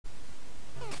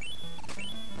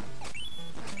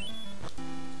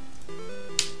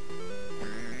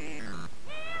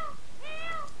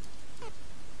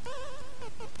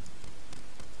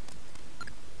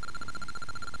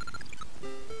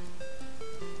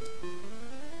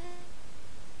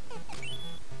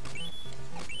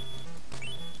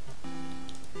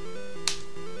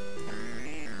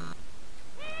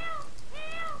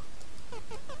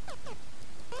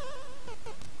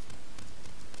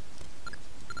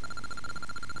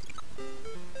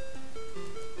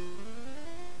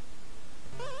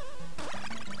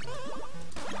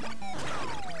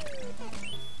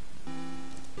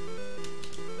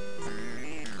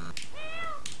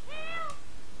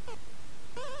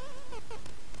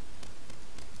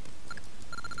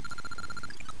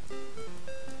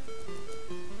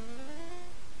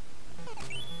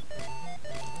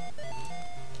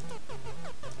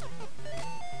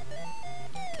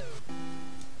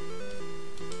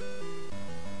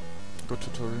good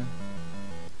tutorial.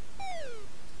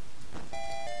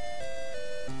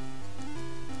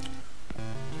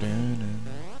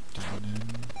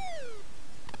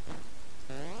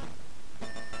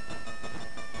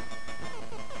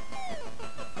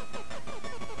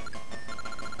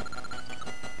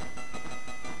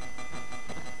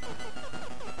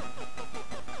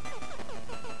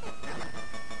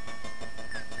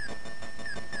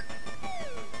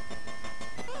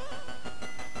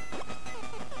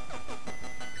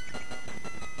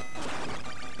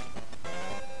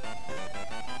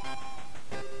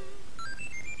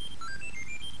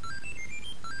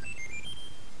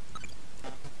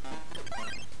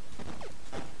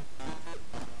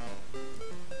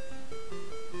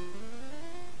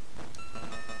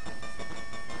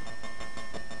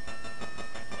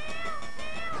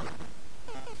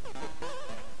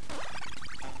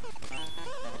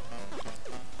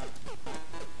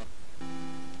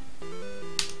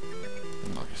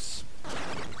 Nice.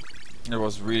 It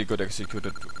was really good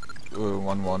executed.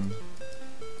 1-1.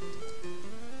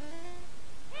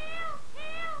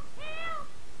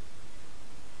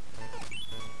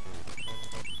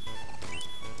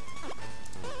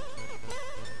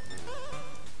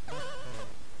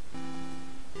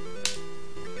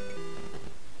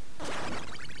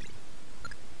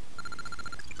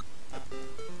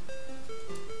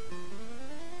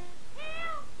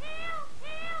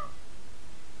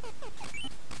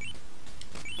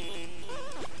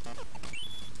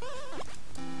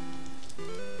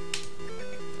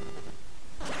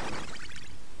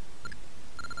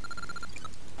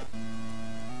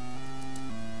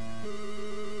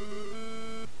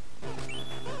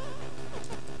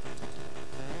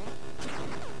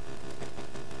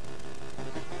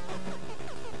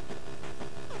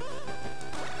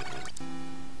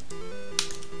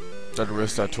 That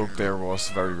risk I took there was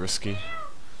very risky.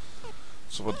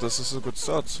 So, but this is a good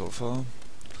start so far.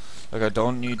 Like, I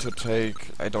don't need to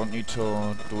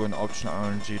do an optional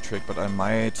RNG trick, but I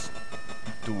might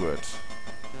do it.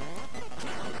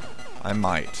 I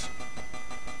might.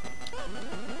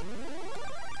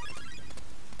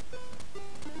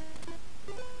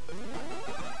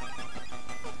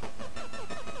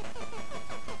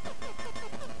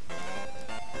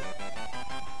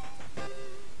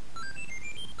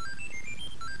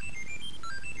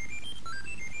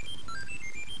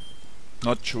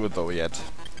 Not sure though yet.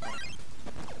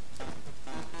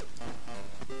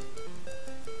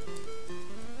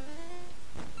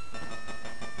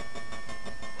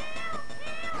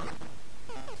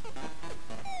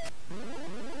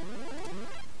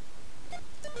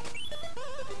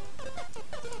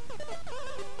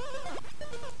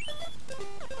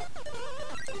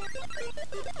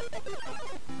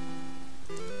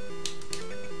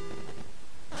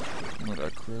 Not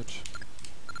accurate.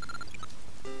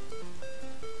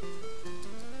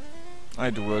 I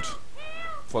do it.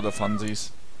 For the funsies.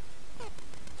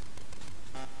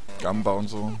 Gamba und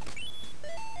so.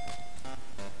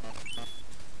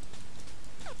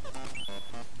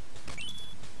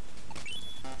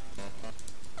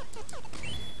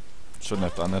 Shouldn't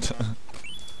have done it.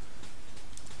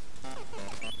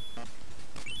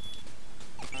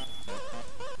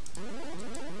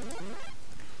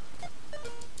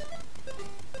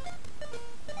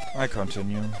 I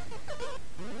continue.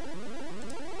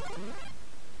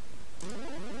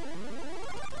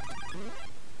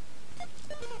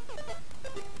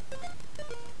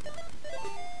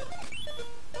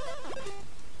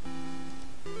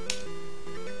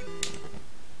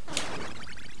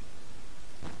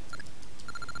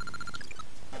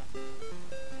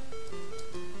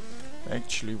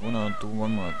 Actually wanna do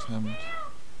one more attempt,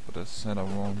 but I said I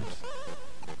won't.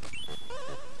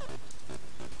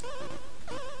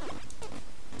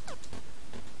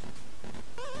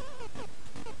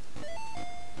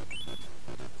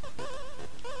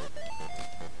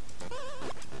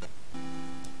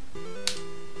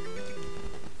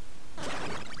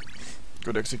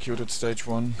 Good executed stage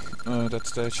 1, that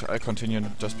stage. I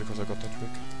continued just because I got that trick.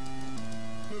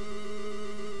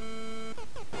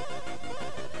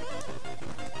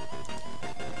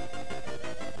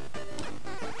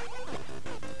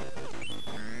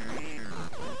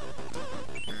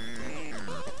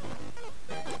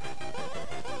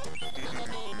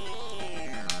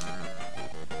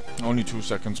 Only 2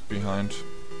 seconds behind.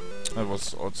 That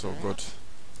was also good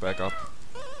backup.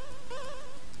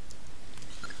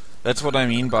 That's what I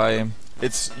mean by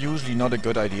it's usually not a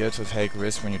good idea to take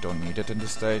risk when you don't need it in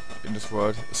this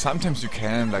world. Sometimes you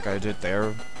can, like I did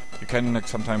there. You can like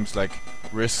sometimes like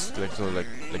risk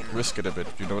risk it a bit.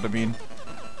 You know what I mean?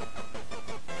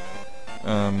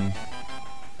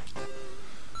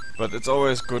 But it's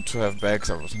always good to have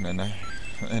bags everything,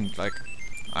 and like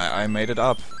I made it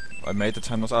up. I made the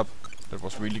timers up. That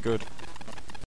was really good.